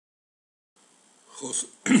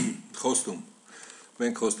Խոստում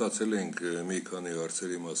մենք խոստացել ենք մի քանի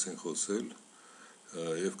հարցերի մասին խոսել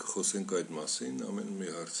եւ կխոսենք այդ մասին ամեն մի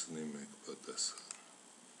հարցնի մենք պատասխան։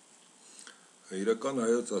 Իրական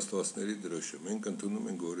հայոց աստվածների դրոշը մենք ընդունում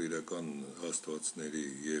ենք, որ իրական աստվածների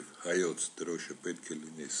եւ հայոց դրոշը պետք է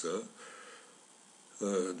լինի սա,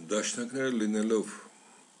 դաշնակները լինելով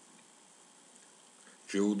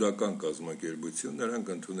ջհուդական կազմակերպություն, նրանք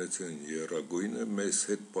ընդունեցին եռագույնը, մեզ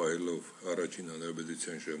հետ պահելով առաջին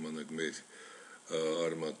հանրապետության ժամանակ մեր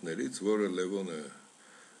արմատներից, որը Լևոնը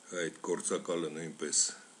այդ գործակալը նույնպես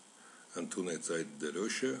ընդունեց այդ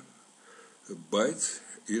դրոշը, բայց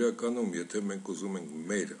իրականում, եթե մենք ուզում ենք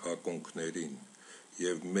մեր ակոնքներին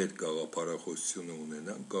եւ մեր գաղափարախոսությունը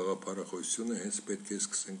ունենանք, գաղափարախոսությունը հենց պետք է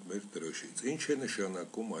սկսենք մեր դրոշից։ Ինչ է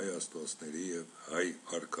նշանակում հայ աստվածների եւ հայ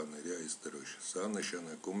արքաների այս դրոշը։ Սա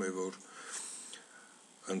նշանակում է, որ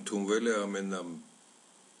ընդունվել է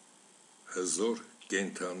ամենահզոր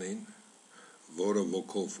կենդանին, որը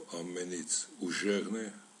ոգով ամենից ուժեղն է,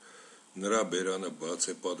 նրա բերանը բաց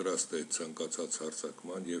է, պատրաստ է ցանկացած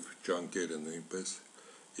հարձակման եւ ճանկերը նույնպես,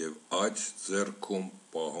 եւ աջ ձեռքում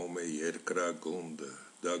պահում է երկրագունդը,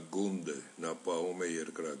 դա գունդ է, նա պահում է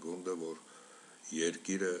երկրագունդը, որ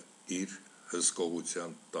երկիրը իր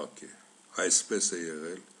հսկողության տակ է։ Այսպես է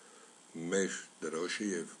եղել մեր դրոշը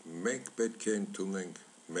եւ մենք պետք է ընդունենք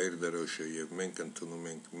մեր դրոշը եւ մենք ընդունում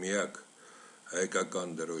ենք միակ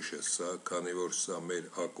հայկական դրոշը սա, քանի որ սա մեր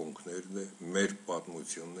ակունքներն է, մեր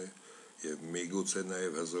պատմությունն է եւ միգուցե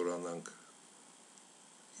նաեւ հզորանանք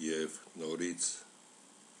եւ նորից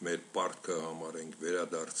մեր պարտքը համարենք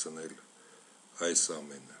վերադարձնել այս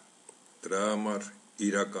ամենը։ Դրա համար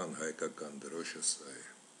իրական հայկական դրոշը սա է,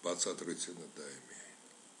 բացատրությունը դա է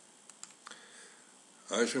միայն։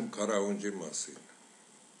 Այժմ քարահունջի մասին։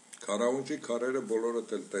 Քարահունջի քարերը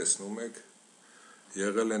բոլորդ էլ տեսնում եք,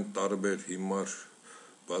 եղել են տարբեր հիմար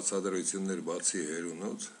բացատրություններ բացի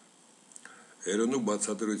Հերունուց։ Հերունու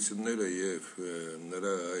բացատրությունները եւ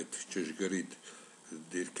նրա այդ ճշգրիտ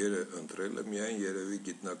դիրքերը ընտրելը միայն երևի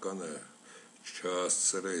գիտնականը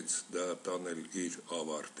չհասցրեց դա տանել իր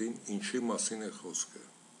ավարտին, ինչի մասին է խոսքը։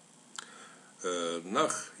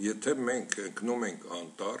 Նախ, եթե մենք ընկնում ենք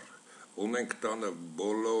անտառ, ունենք տանը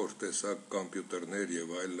բոլոր տեսակ կոմպյուտերներ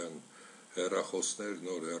եւ այլն, հեռախոսներ,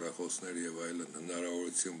 նոր հեռախոսներ եւ այլն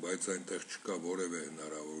հնարավորություն, բայց այնտեղ չկա որևէ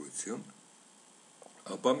հնարավորություն,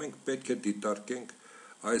 ապա մենք պետք է դիտարկենք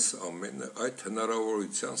այս ամենը այդ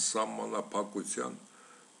հնարավորության սահմանափակության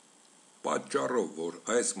պատճառով, որ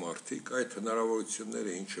այս մարդիկ այդ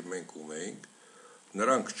հնարավորությունները, ինչը մենք ունենք,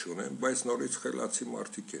 նրանք չունեն, բայց նորից խելացի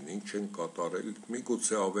մարդիկ են, ինչ են կատարել,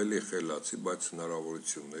 միգուցե ավելի խելացի, բայց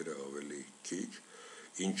հնարավորությունները ավելի քիչ,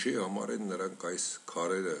 ինչի համար են նրանք այս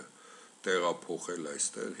քարերը տեղափոխել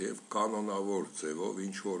այստեղ եւ կանոնավոր ձևով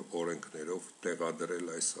ինչ որ օրենքներով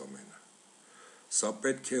տեղադրել այս ամենը։ Սա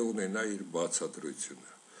պետք է ունենա իր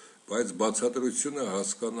բացատրությունը, բայց բացատրությունը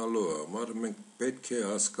հասկանալու համար մենք պետք է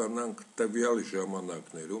հասկանանք տվյալ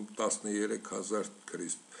ժամանակներում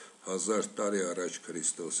 13,000 տարի առաջ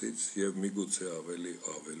Քրիստոսից եւ միգուցե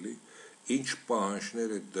ավելի ինչ պահանջներ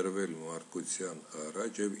է դրվել մարդկության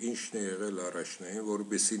առաջ եւ ինչն է եղել առաջնային,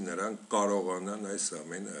 որովհետեւ նրանք կարողանան այս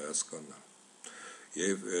ամենը հասկանալ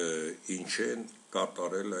եւ ինչ են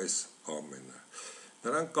կատարել այս ամենը։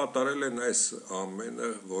 Նրանք կատարել են այս ամենը,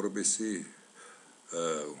 որովհետեւ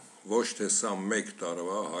ոչ թե սա 1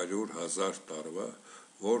 տարվա, 100,000 տարվա,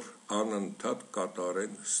 որ անընդհատ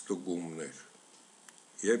կատարեն ստուգումներ։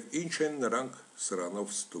 Եվ ինչ են նրանք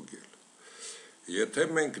սրանով ստուգել։ Եթե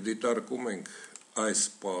մենք դիտարկում ենք այս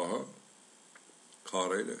պահը,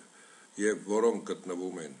 քարերը, եւ որոնք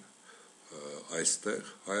գտնվում են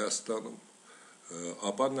այստեղ Հայաստանում,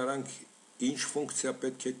 ապա նրանք ինչ ֆունկցիա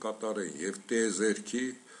պետք է կատարեն եւ տիեզերքի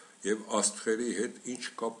եւ աստղերի հետ ինչ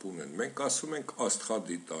կապ ունեն։ Մենք ասում ենք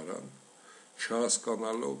աստղադիտարան,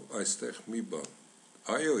 չհասկանալով այստեղ մի բան։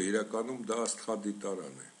 Այո, իրականում դա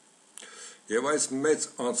աստղադիտարան է։ Եվ այս մեծ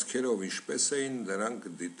անցքերով ինչպես էին նրանք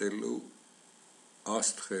դիտելու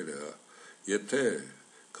աստղերը, եթե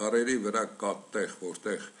քարերի վրա կա տեղ,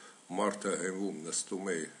 որտեղ մարդը հենվում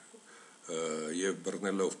նստում է եւ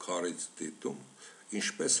բռնելով քարից դիտում,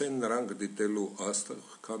 ինչպես են նրանք դիտելու աստղ,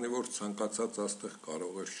 քանի որ ցանկացած աստղ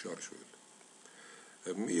կարող էր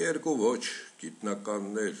շարժվել։ Մի երկու ոչ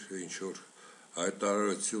գիտնականներ ինչ որ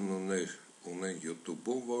հայտարարություն ունեն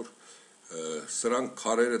YouTube-ում, որ սրանք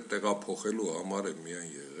քարերը տեղափոխելու համար է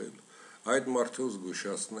միայն եղել, այդ մարդու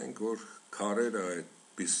զգուշացնենք, որ քարերը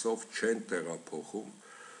այդպիսով չեն տեղափոխում,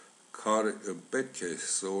 պետք է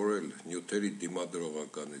սովորել նյութերի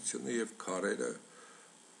դիմադրողականությունը եւ քարերը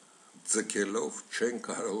ձգելով չեն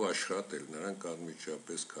կարող աշխատել, նրանք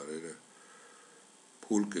անմիջապես քարերը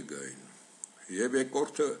ուլ կգային։ Եվ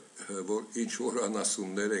երկրորդը, որ ինչ որ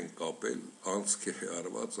անասուններ են կապել, անցք է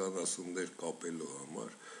արված անասուններ կապելու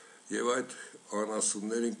համար, եւ այդ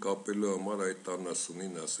անասուններին կապելու համար այդ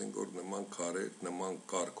անասունին ասենք, որ նման քարեր, նման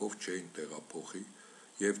կարգով չէին տեղափոխի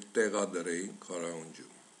եւ տեղադրեին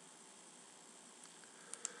քարաունջում։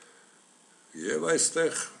 Եվ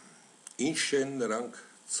այստեղ ինչ են նրանք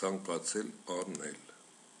ցանկացել անել։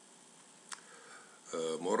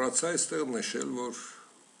 Մոռացա այստեղ նշել, որ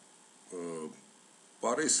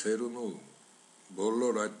Պարիս հերունու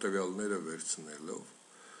բոլոր այդ տվյալները վերցնելով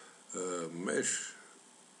մեր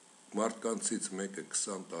մարդկանցից մեկը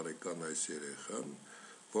 20 տարեկան այս երեխան,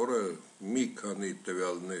 որը մի քանի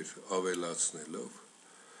տվյալներ ավելացնելով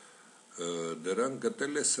դրան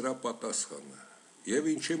գտել է սրա պատասխանը։ Եվ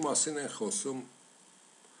ինչի մասին են խոսում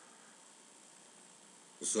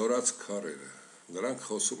զորած քարերը։ Նրանք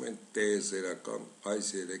խոսում են տիեզերական այս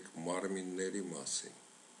 3 մարմինների մասին։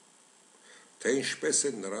 Թե ինչպես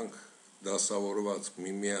են նրանք դասավորված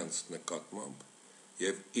միմյանց նկատմամբ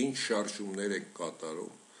եւ ինչ շարժումներ են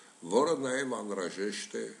կատարում, որը նաեւ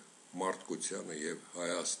անհրաժեշտ է մարդկությանը եւ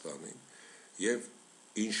Հայաստանին եւ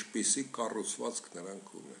ինչպիսի կառուցվածք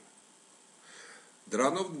նրանք ունեն։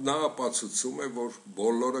 Դրանով նա ապացուցում է, որ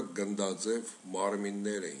բոլորը գնդաձև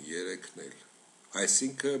մարմիններ են, 3-ն էլ։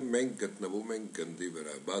 Այսինքն մենք գտնվում ենք գնդի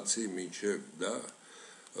վրա, բացի մինչև դա,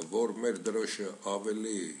 որ մեր դրոշը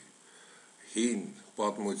ավելի հին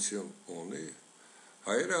պատմություն ունի,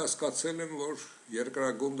 հայերը հասկացել են, որ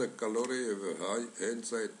երկրագունդը կլոր է եւ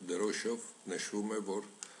հենց այդ դրոշով նշվում է,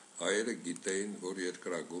 որ հայերը գիտեին, որ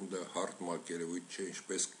երկրագունդը հարթ մակերևույթ չէ,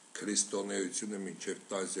 ինչպես քրիստոնեությունը մինչև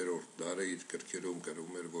 10-րդ դարը իր գրքերում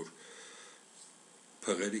գրում էր, որ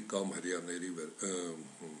փղերի կամ հрьяաների վրա,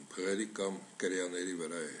 փղերի կամ կրյաների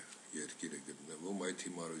վրա է երկիրը գտնվում, այդ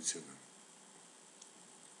հիմարությունը։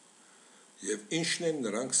 Եվ ինչն են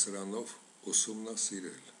նրանք սրանով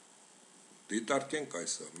ուսումնասիրել։ Դիտարկենք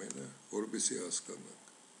այս ամենը, որպեսզի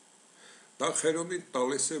հասկանանք։ Դա խերոնին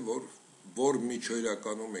տալիս է, որ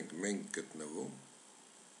միջօրականում ենք մենք գտնվում,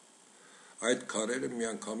 այդ քարերը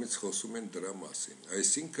միանգամից խոսում են դրա մասին։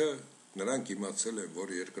 Այսինքն նրանք իմացել են,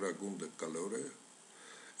 որ երկրագունդը կլոր է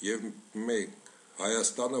եւ մենք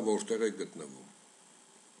Հայաստանը որտեղ է գտնվում։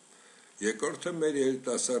 Երկրորդը մեր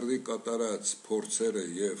երիտասարդի կատարած փորձերը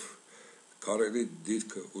եւ քարերի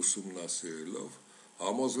դիրքը ուսումնասիրելով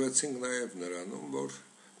համոզվեցինք նաև նրանում, որ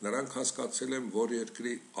նրանք հասկացել են, որ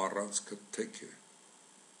երկրի առանցքը թեք է։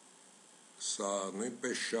 Սա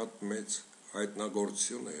նույնպես շատ մեծ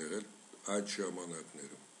հայտնագործություն է եղել այդ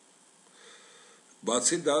ժամանակներում։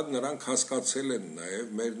 Բացի դա նրանք հասկացել են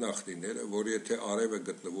նաև մեր նախնիները, որ եթե արևը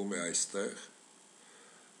գտնվում է այստեղ,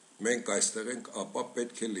 մենք այստեղ ենք, ապա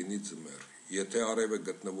պետք է լինի ձմեռ։ Եթե արևը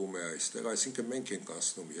գտնվում է այստեղ, այսինքն մենք ենք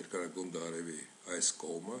անցնում երկրագունդ արևի այս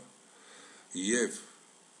կողմը եւ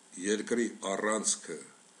երկրի առանցքը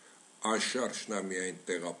անշարժ նա միայն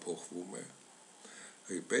տեղափոխվում է,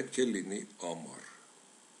 պետք է լինի ամառ։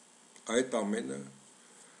 Այդ ամենը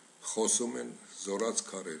խոսում են զորած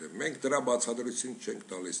քարերը։ Մենք դրա բացատրություն չենք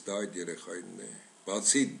տալիս, դա այդ երեխայինն է։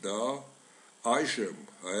 Բացի դա, այժմ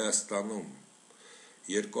Հայաստանում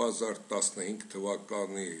 2015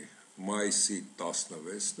 թվականի մայիսի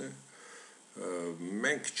 16-ն է,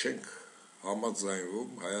 մենք չենք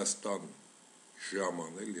համաձայնվում Հայաստան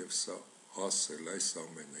ժամանել եւ սա ասել այս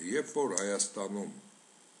ամենը։ Երբ որ Հայաստանում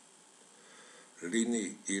լինի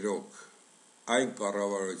իրոք այն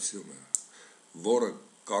կառավարությունը, որը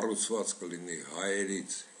կառուցված կլինի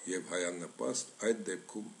հայերից եւ հայանպաստ, այդ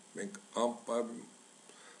դեպքում մենք անպայման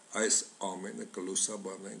այս ամենը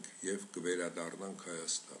կլուսաբանենք եւ կվերադառնանք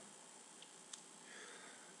Հայաստան։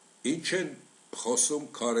 Ինչ են խոսում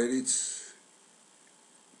քարերից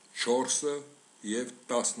 4-ը եւ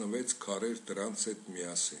 16 քարեր դրանց հետ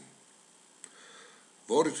միասին,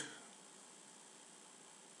 որ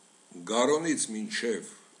Գարոնից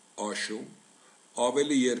մինչև Աշուն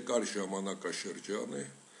ավելի երկար ժամանակաշրջան է,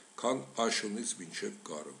 քան Աշունից մինչև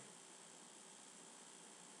Գարուն։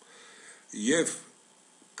 Եվ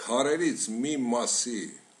քարերից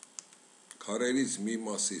մի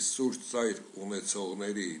մասի սուր ծայր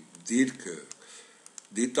ունեցողների դիրքը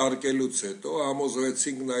դիտարկելուց հետո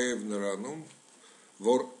համոզվեցինք նաև նրանում,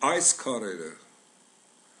 որ այս քարերը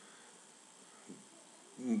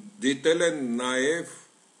դիտել են նաև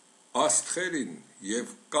աստղերին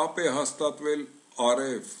եւ կապ է հաստատվել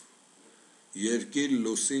արև երկիր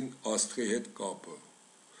լուսին աստղի հետ կապը,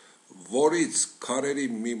 որից քարերի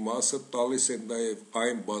մի մասը տալիս են նաև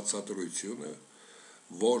այն բացատրությունը,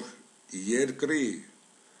 որ երկրի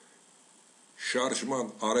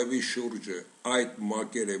շարժման արևի շուրջը այդ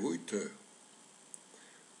մակերևույթը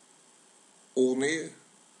ունի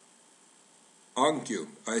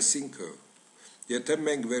անկյուն, այսինքն եթե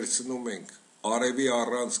մենք վերցնում ենք արևի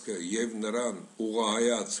առանցքը եւ նրան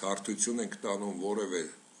ուղղահայաց հարթություն ենք տանում որևէ,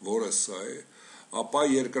 որը սա է, ապա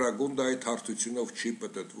երկրագունդը այդ հարթությունով չի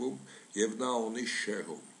պտտվում եւ նա ունի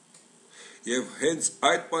շեղում։ Եվ հենց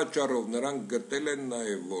այդ պատճառով նրանք գտել են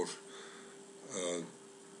նաեւ, որ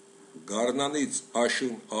գարնանից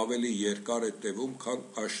աշուն ավելի երկար է տևում, քան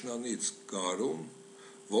աշնանից գարուն,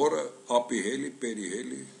 որը ապիհելի,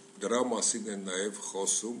 պերիհելի, դրա մասին են նաեւ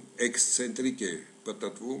խոսում, էքսցենտրիկ է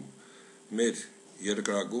պտտվում մեր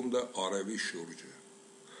երկրագունդը արևի շուրջը։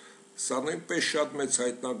 Սա նույնպես շատ մեծ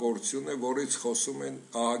հայտնագործություն է, որից խոսում են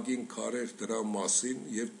ահագին քարեր դրա մասին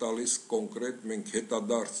եւ տալիս կոնկրետ մենք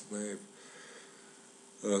հետադարձ նաեւ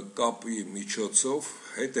կապի միջոցով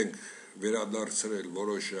հետ ենք վերադարձրել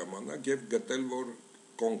որոշ ժամանակ եւ գտել, որ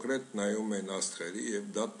կոնկրետ նայում են աստղերի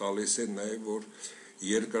եւ դա տալիս է նաեւ, որ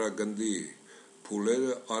երկրագնդի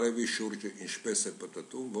փուլերը արևի շուրջը ինչպես է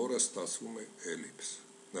պտտում, որը ստացվում է էլիպս։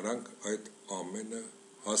 Նրանք այդ ամենը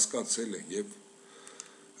հասկացել են եւ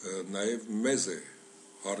նաեւ մեզ է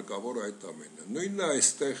հարկավոր այդ ամենը։ Նույնն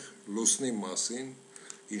այստեղ լուսնի մասին,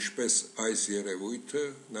 ինչպես այս երևույթը,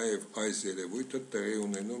 նաեւ այս երևույթը տեղի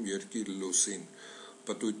ունենում երկիր լուսին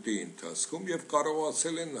պտույտի ընթացքում եւ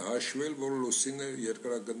կարողացել են հաշվել, որ լուսինը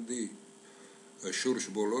երկրագնդի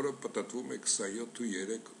շուրջ բոլորը պտտվում է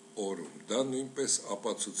 27.3 օրում։ Դա նույնպես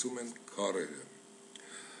ապացուցում են քարերը։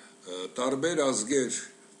 Տարբեր ազգեր,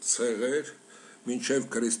 ցեղեր, մինչև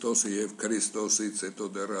Քրիստոսը եւ Քրիստոսից հետո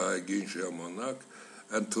դեռ ահագին ժամանակ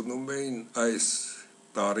ընդունում էին այս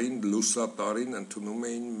տարին, լուսատարին ընդունում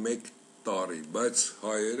էին 1 տարի, բայց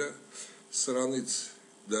հայերը սրանից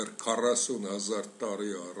դեռ 40,000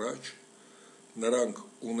 տարի առաջ նրանք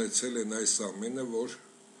ունեցել են այս ամենը, որ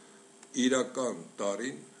իրական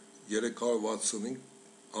տարին 365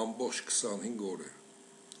 ամբողջ 25 օր է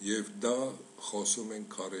եւ դա խոսում են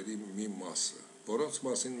քարերի մի մասը, որոնց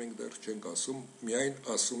մասին մենք դեռ չենք ասում, միայն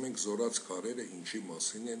ասում ենք զորած քարերը ինչի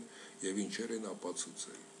մասին են եւ ինչեր են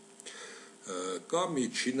ապացուցել։ Կա մի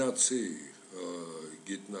չինացի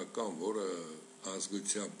գիտնական, որը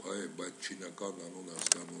ազգությամբ հայ է, բայց չինական անուն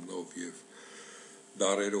ազգանունով եւ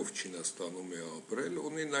դարերով Չինաստանում է ապրել,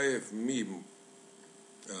 ունի նաեւ մի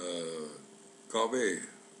կավե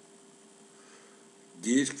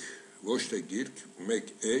գիրք, ոչ թե գիրք,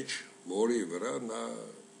 մեկ էջ, որի վրա նա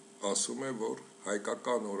ասում է, որ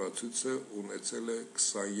հայկական օրացույցը ունեցել է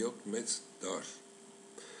 27 մեծ դար։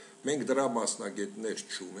 Մենք դրա մասնագետներ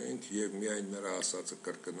չունենք եւ միայն նրա ասածը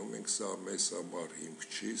կրկնում ենք, սա մեզ համար հիմք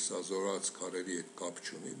չի, սա զորած քարերի հետ կապ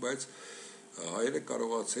չունի, բայց հայերը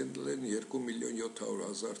կարողացել են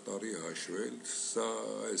 2,700,000 տարի հաշվել, սա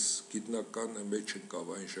այս գիտնականը մեջ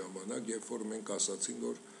ընկավ այն ժամանակ, երբ որ մենք ասացինք,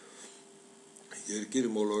 որ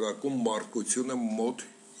երկիր մոլորակում մարկությունը մոտ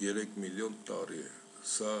 3 միլիոն տարի է,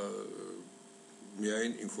 սա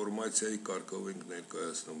միայն ինֆորմացիայի կարգով ենք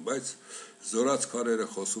ներկայացնում, բայց զորած քարերը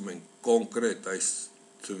խոսում են կոնկրետ այս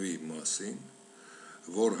թվի մասին,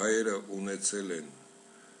 որ հայերը ունեցել են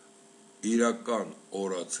իրական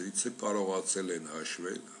օրացույցը, կարողացել են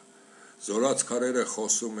հաշվել, զորած քարերը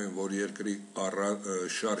խոսում են, որ երկրի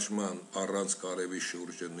շարժման առանց արևի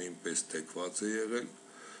շուրջը նույնպես թեքված է եղել,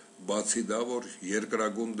 բացի դա, որ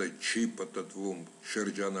երկրագունդը չի պտտվում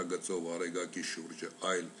շրջանագծով արեգակի շուրջը,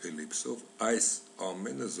 այլ էլիպսով, այս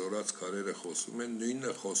ամենը զորած քարերը խոսում են,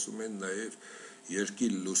 նույնը խոսում են նաև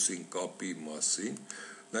երկիր լուսին կապի մասին,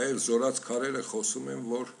 նաև զորած քարերը խոսում են,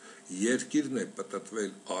 որ երկիրն է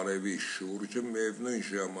պտտվել արևի շուրջը, միևնույն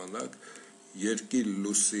ժամանակ երկիր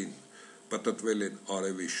լուսին պտտվել են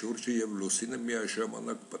արևի շուրջը եւ լուսինը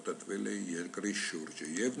միաժամանակ պտտվել է երկրի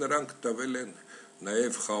շուրջը եւ նրանք տվել են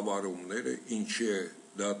նաև խավարումները, ինչի է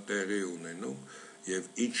դա տեղի ունենում եւ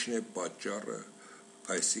ինչն է պատճառը,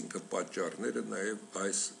 այսինքն պատճառները նաև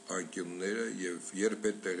այս անկյունները եւ երբ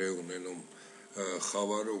է տեղի ունենում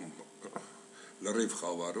խավարում, լրիվ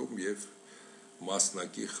խավարում եւ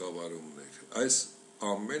մասնակի խավարումներ։ Այս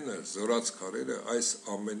ամենը զորած քարերը այս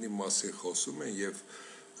ամենի մասին խոսում են եւ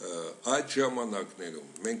այդ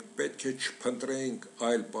ժամանակներում մենք պետք է չփնտրեինք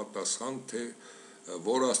այլ պատասխան, թե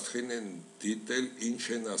որ աստղին են դիտել, ինչ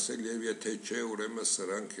են ասել եւ եթե չէ, ուրեմն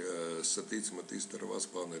սրանք ստից մտից դրված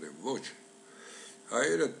բաներ են։ Ոչ։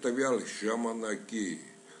 Հայերը տվյալ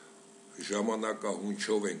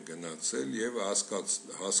ժամանակահունչով են գնացել եւ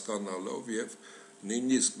հասկանալով եւ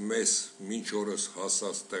նույնիսկ մեզ մինչ օրս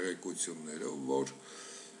հասած տեղեկություններով, որ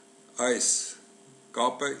այս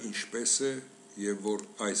կապը ինչպես է եւ որ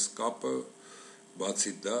այս կապը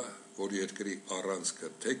բացի դա, որ երկրի առանցքը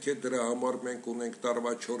թեք է, դրա համար մենք ունենք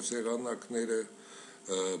տարվա 4 եղանակները,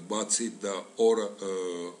 բացի դա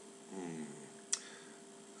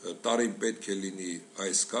տարին պետք է լինի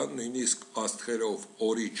այսքան, նույնիսկ աստղերով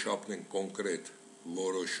օրի չափն են կոնկրետ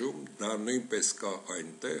որոշում, դա նույնպես կա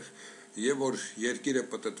այնտեղ, եւ որ երկիրը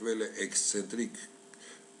պատտվել է էքսցենտրիկ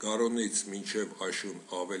գարոնից մինչև աշուն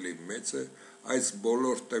ավելի մեծ է, այս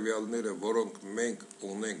բոլոր տվյալները, որոնք մենք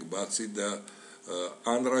ունենք, բացի դա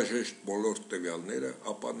անհրաժեշտ բոլոր տվյալները,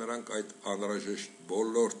 ապա նրանք այդ անհրաժեշտ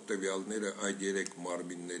բոլոր տվյալները այդ երեք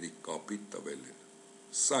մարմինների կապի տվել են։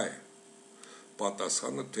 Սա է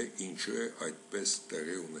պատասխանը, թե ինչու է այդպես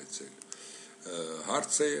տեղի ունեցել։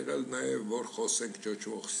 Հարց է եղել նաև, որ խոսենք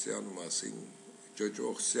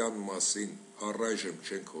ճոճողսյան մասին առայժմ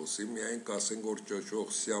չենք խոսի, միայն կասենք, որ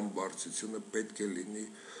ճոճողսյան բարձրությունը պետք է լինի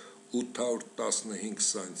 815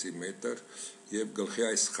 սանտիմետր եւ գլխի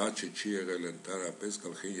այս խաչը չի եղել ընդհանրապես,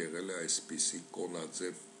 գլխի եղել է այսպիսի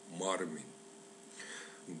կոնաձև մարմին։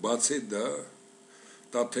 Բացի դա,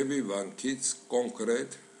 Տաթևի վանքից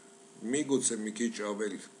կոնկրետ, միգուցե մի քիչ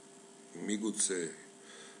միգուցե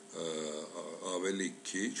ավելի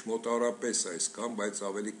քիչ, մոտավորապես այսքան, բայց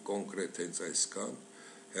ավելի կոնկրետ հենց այսքան,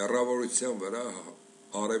 հեռավորության վրա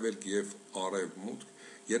արևելք եւ արևմուտք,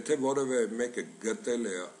 եթե որևէ մեկը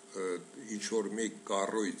գտել է ինչ-որ մի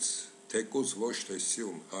կառույց, թեկուզ ոչ թե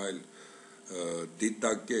սյուն, այլ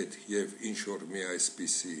դիտակետ եւ ինչ-որ մի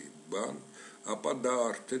այսպիսի բան, ապա դա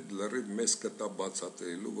արդեն լրիվ մեզ կտա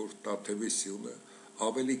բացատրելու, որ Տաթևի սյունը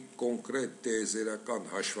ավելի կոնկրետ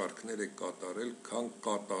տիեզերական հաշվարկներ է կատարել, քան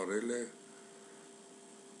կատարել է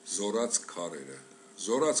զորած քարերը։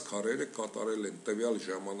 Զորած քարերը կատարել են տվյալ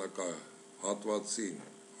ժամանակահատվածին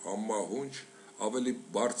համահունչ ավելի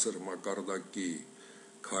բարձր մակարդակի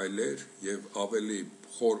քայլեր եւ ավելի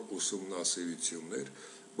խոր ուսումնասիրություններ,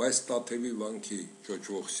 բայց Տաթևի վանքի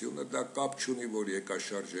ճոճվողությունը դա կապ չունի, որ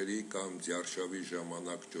եկաշարժերի կամ ձյարշավի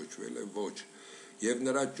ժամանակ ճոճվել է, ոչ, եւ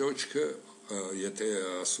նրա ճոճքը, եթե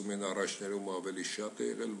ասում են առաջներում ավելի շատ է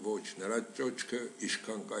եղել, ոչ, նրա ճոճքը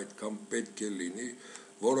ինչքան այդքան պետք է լինի,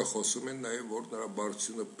 որը խոսում են նաև, որ նրա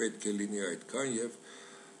բարձրությունը պետք է լինի այդքան եւ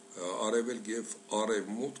արևելք եւ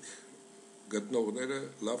արևմուտք գտնողները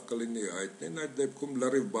լավ կլինի հայտնեն, այդ դեպքում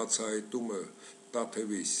լրիվ բացահայտումը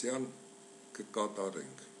Տաթևիսյան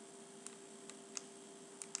կկատարենք։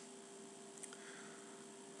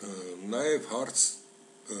 Նաև հարց,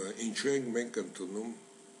 ինչու ենք մենք ընդունում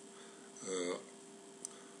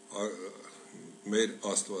մեր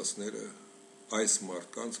աստվածները այս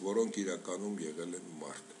մարդկանց, որոնք իրականում եղել են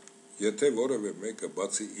մարդ։ Եթե որևէ մեկը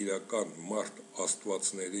բացի իրական մարդ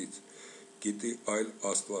աստվածներից գիտի այլ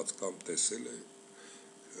աստված կամ տեսել է,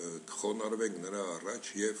 կխոնարհվենք նրա առաջ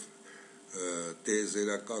եւ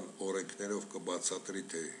տիեզերական օրենքներով կբացատրի,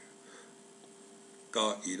 թե կա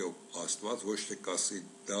իրոք աստված, ոչ թե կասի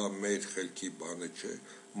դա մեր խելքի բանը չէ,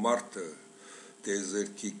 մարդը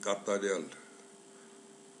տիեզերքի կատարյալ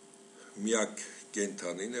միակ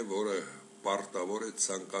կենդանին է, որը պարտավոր է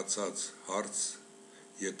ցանկացած հարց,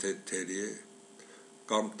 եթե թերի է,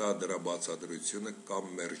 կամ տա դրա բացատրությունը, կամ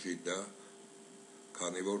մերժի դա,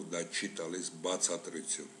 քանի որ դա չի տալիս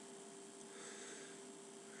բացատրություն։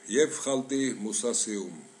 Եվ Խալդի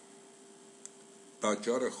Մուսասիում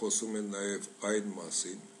տաճարը խոսում է նաև այն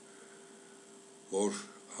մասին, որ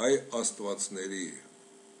հայ աստվածների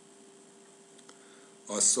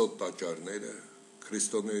Աստծո տաճարները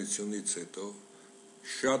քրիստոնեությունից հետո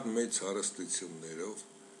շատ մեծ հարստություններով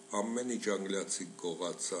ամեն ինչ անգլիացի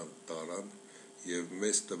գողացան, տարան եւ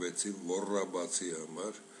մեզ տվեցին ոռաբացի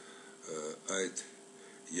համար այդ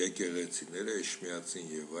եկեղեցիները,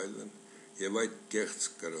 Էշմիածին եւ այլն, եւ այդ կեղծ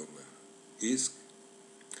կրոնը։ Իսկ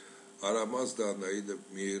Արամազդա, Անահիտը,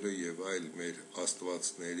 Միրը եւ այլ մեր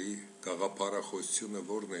աստվածների գաղափարախոսությունը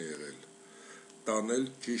ո՞րն է եղել։ Տանել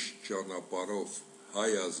ճիշտ ճանապարհով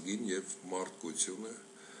հայ ազգին եւ մարդկությունը,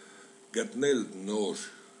 գտնել նոր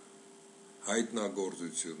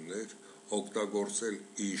հայտնագործություններ, օգտագործել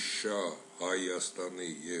իշա Հայաստանի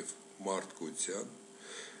եւ մարդկության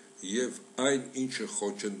եւ այն, ինչը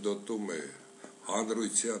խոչընդոտում է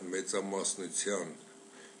հանրության մեծամասնության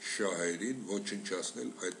շահերին,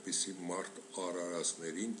 ոչնչացնել այդպիսի մարդ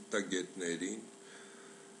արարածներին, տգետներին,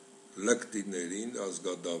 լկտիներին,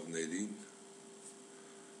 ազգադավներին,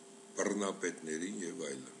 բռնապետներին եւ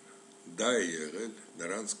այլն։ Դա է եղել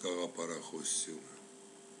նրանց գաղափարախոսությունը։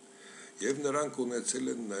 Եվ նրանք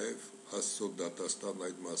ունեցել են նաև Աստծո դատաստան,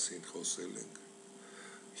 այդ մասին խոսել ենք,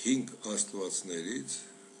 5 աստվածներից,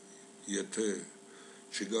 եթե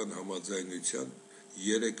չգան համաձայնության,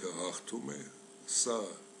 3-ը հաղթում է, սա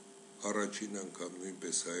առաջին անգամ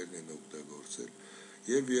նույնպես հայերն են օգտագործել,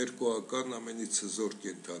 եւ երկուական ամենից հզոր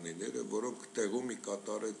կենդանիները, որոնք տեղումի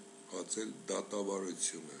կատարել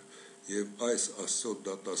դատավարությունը, եւ այս Աստծո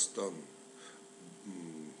դատաստան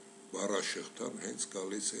առաջշղթան հենց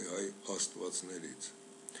գալիս է հայ աստվածներից։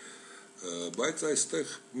 Բայց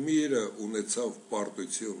այստեղ միրը ունեցավ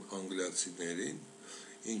պարտություն անգլիացիներին,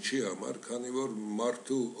 ինչի համար, քանի որ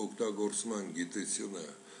մարդու օգտագործման գիտությունը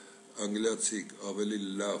անգլիացիք ավելի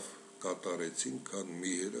լավ կատարեցին, քան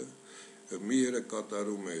միրը։ Միրը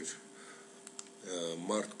կատարում էր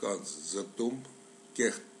մարդկանց զտում,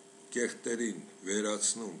 կեղտերին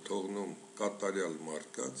վերացնում, թողնում կատարյալ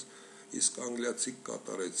մարդկանց, իսկ անգլիացիք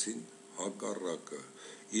կատարեցին հակառակը։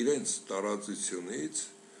 Իրենց տարածությունից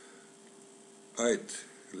այդ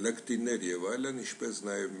լկտիներ եւ այլն, ինչպես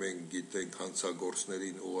նաեւ մենք գիտենք,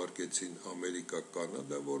 հանցագործներին ուղարկեցին Ամերիկա,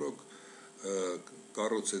 Կանադա, որոնք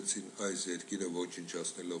կառուցեցին այս երկիրը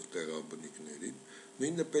ոչնչացնելով տեղաբնիկներին,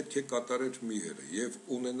 նույնը պետք է կատարեր միրը եւ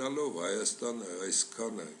ունենալով Հայաստանը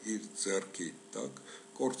այսքանը իր ձեռքի տակ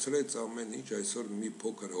կորցրեց ամեն ինչ, այսօր մի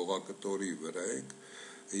փոքր հողակտորի վրա ենք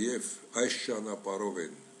եւ այս ճանապարհով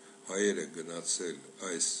են հայերը գնացել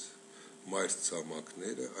այս մայր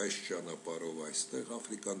ցամաքները, այս ճանապարհով այստեղ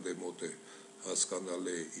Աֆրիկան դե մոտ է,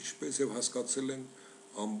 հասկանալի է ինչպես եւ հասկացել են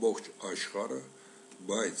ամբողջ աշխարհը,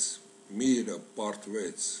 բայց միրը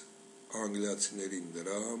պարտվեց անգլիացիներին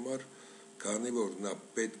դրա համար, քանի որ նա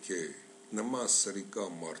պետք է նման սրիկա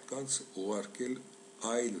մարդկանց ուղարկել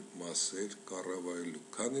այլ մասեր կառավարելու,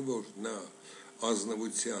 քանի որ նա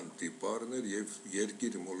ազնվության տիպարն էր եւ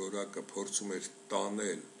երկիր մոլորակը փորձում էր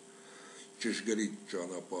տանել ճշգրիտ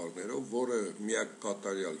ճանապարհներով, որը միակ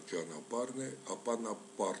կատարյալ ճանապարհն է, ապա նա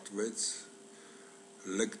պարտվեց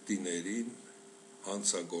լկտիներին,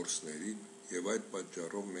 հանցագործներին եւ այդ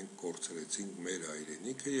պատճառով մենք կորցրեցինք մեր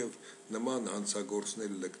հայրենիքը եւ նման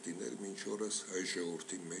հանցագործներ լկտիներ մինչ օրս հայ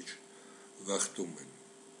ժողովրդի մեջ վախտում են։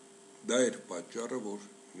 Դա էր պատճառը, որ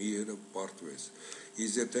միրը պարտվեց։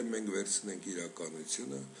 Իսկ եթե մենք վերցնենք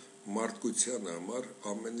իրականությունը, մարդկության համար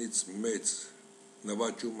ամենից մեծ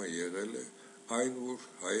նվաճումը եղել է այն, որ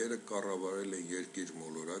հայերը կառավարել են երկիր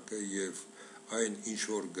մոլորակը եւ այն ինչ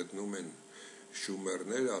որ գտնում են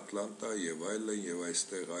շումերներ, Ատլանտա եւ այլն եւ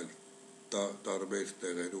այստեղ այլ տարբեր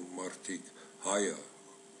տեղերում մարդիկ հայը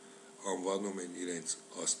անվանում են իրենց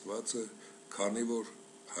աստվածը, քանի որ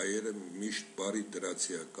հայերը միշտ բարի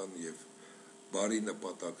դրացիական եւ բարի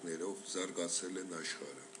նպատակներով զարգացել են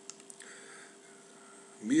աշխարհը։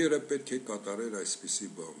 Միրը պետք է կատարեր այսպիսի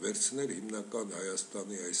բան, վերցներ հիմնական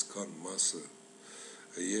Հայաստանի այսքան մասը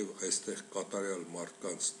եւ այստեղ կատարյալ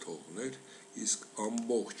մարդկանց թողներ, իսկ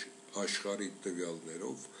ամբողջ աշխարհի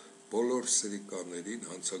տվյալներով բոլոր սրիկաներին,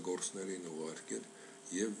 հանցագործներին ուղարկեր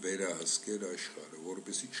եւ վերահսկեր աշխարհը,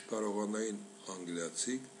 որպեսզի չկարողանային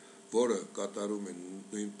անգլիացիք, որը կատարում են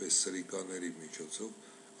նույնպես սրիկաների միջոցով,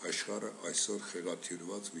 աշխարհը այսօր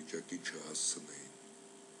խեղաթյուրված վիճակի չհասցնեին։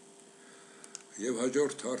 Եվ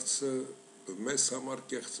հաջորդ հարցը մեզ համար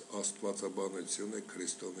կեղծ աստվածաբանությունը,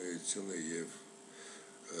 քրիստոնեությունը եւ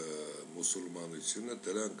մուսուլմանությունը,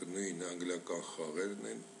 դրանք նույն անգլիական խաղերն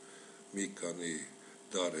են, մի քանի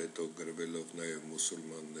դար հետո գրվելով նաեւ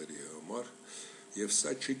մուսուլմանների համար, եւ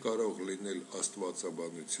սա չի կարող լինել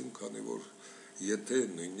աստվածաբանություն, քանի որ եթե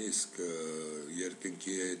նույնիսկ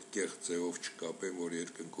երկնքի հետ կեղծ ձևով չկապեն, որ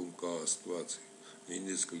երկնքում կա Աստված,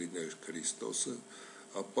 նույնիսկ լիներ Քրիստոսը,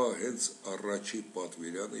 ապա հենց առաջի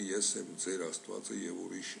պատվիրանը ես եմ ձեր Աստվածը եւ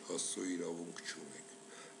ուրիշ Աստծո իրավունք չունեք։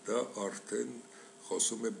 Դա արդեն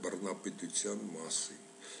խոսում է բռնապետության մասին։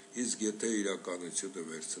 Իսկ եթե իրականությունը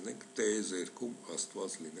վերցնենք, տիեզերքում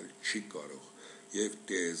Աստված լինել չի կարող, եւ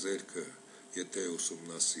տիեզերքը, եթե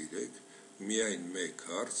ուսումնասիրեք, միայն մեկ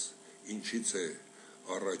հարց, ինչից է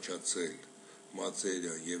առաջացել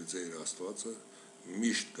մատերիան եւ ձեր Աստվածը,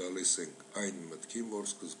 միշտ գալիս ենք այն մտքին, որ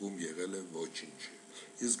սկզբում եղել է ոչինչը։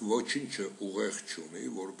 Իսկ ոչինչը ուղեղ չունի,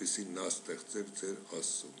 որպեսզի նա ստեղծեր ձեր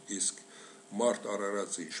Աստծուն։ Իսկ մարդ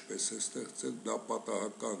արարածը ինչպես է ստեղծել, դա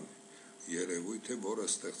պատահական երևույթ է, որը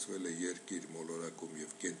ստեղծվել է երկիր մոլորակում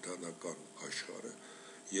եւ կենթանական աշխարհը,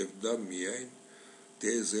 եւ դա միայն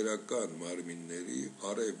տիեզերական մարմինների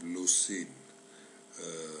արև լուսին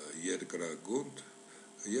երկրագունդ,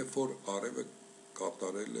 երբ որ արևը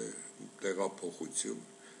կատարել է տեղափոխություն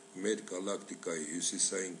մեր գալակտիկայի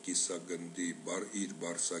հյուսիսային կիսագնդի իր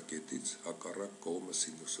բարձակետից հակառակ կողմը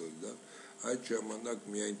սինուսոիդալ, այդ ժամանակ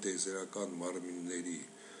միայն տիեզերական մարմինների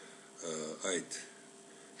այդ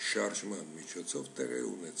շարժման միջոցով տեղի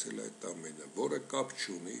ունեցել այդ ամենը, որը կապ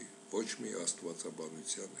չունի ոչ մի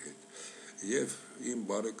աստվածաբանության հետ։ Եվ իմ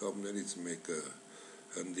բարեկամներից մեկը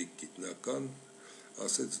հնդիկ գիտնական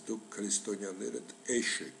ասեց, դուք քրիստոնյաներդ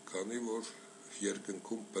էշ եք, քանի որ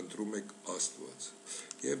երկնքում փնտրում եք Աստված։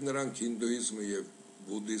 Եվ նրանք հինդուիզմը եւ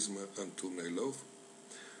բուդդիզմը ընդունելով,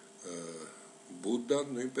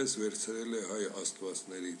 Բուդդան նույնպես վերցրել է հայ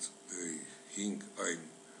աստվածներից 5 այն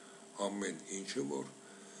ամեն ինչը, որ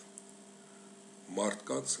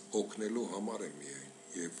մարդկանց օգնելու համար է միայն,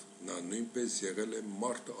 եւ նա նույնպես եղել է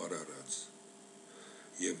մարդ արարած,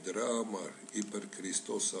 եւ դրա համար իբր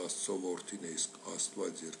Քրիստոսը Աստծո որդին է, իսկ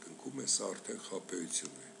Աստված երկնքում է, սա արդեն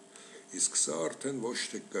խաբեություն է, իսկ սա արդեն ոչ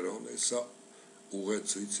թե կրոն է, սա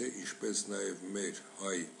ուղեցույց է, ինչպես նաեւ մեր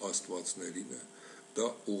հայ աստվածներինը, դա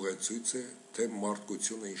ուղեցույց է, թե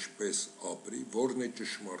մարդկությունը ինչպես ապրի, որն է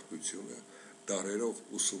ճշմարտությունը դարերով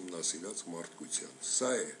ուսումնասիրած մարդկության,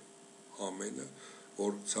 սա է ամենը,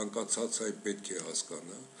 որ ցանկացած հայ պետք է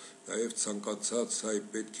հասկանա, նաև ցանկացած հայ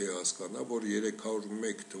պետք է հասկանա, որ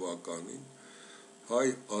 301 թվականին հայ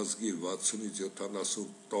ազգի 60-ից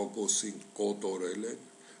 70%-ին կոտորել են,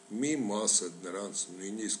 մի մասը նրանց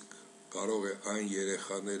նույնիսկ կարող է այն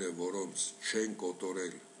երեխաները, որոնց չեն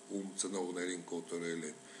կոտորել, ում ծնողներին կոտորել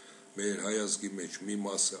են, մեր հայ ազգի մեջ մի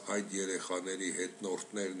մասը այդ երեխաների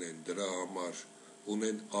հետնորդներն են, դրա համար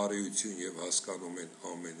ունեն արիություն եւ հասկանում են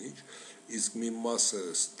ամեն ինչ, իսկ մի մասը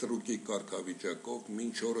ստրուկի կարգավիճակով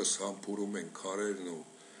մինչ օրս համբուրում են քարերն ու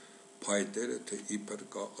փայտերը, թե իբր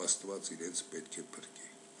կա Աստված իրենց պետք է փրկի,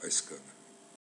 այսքանը։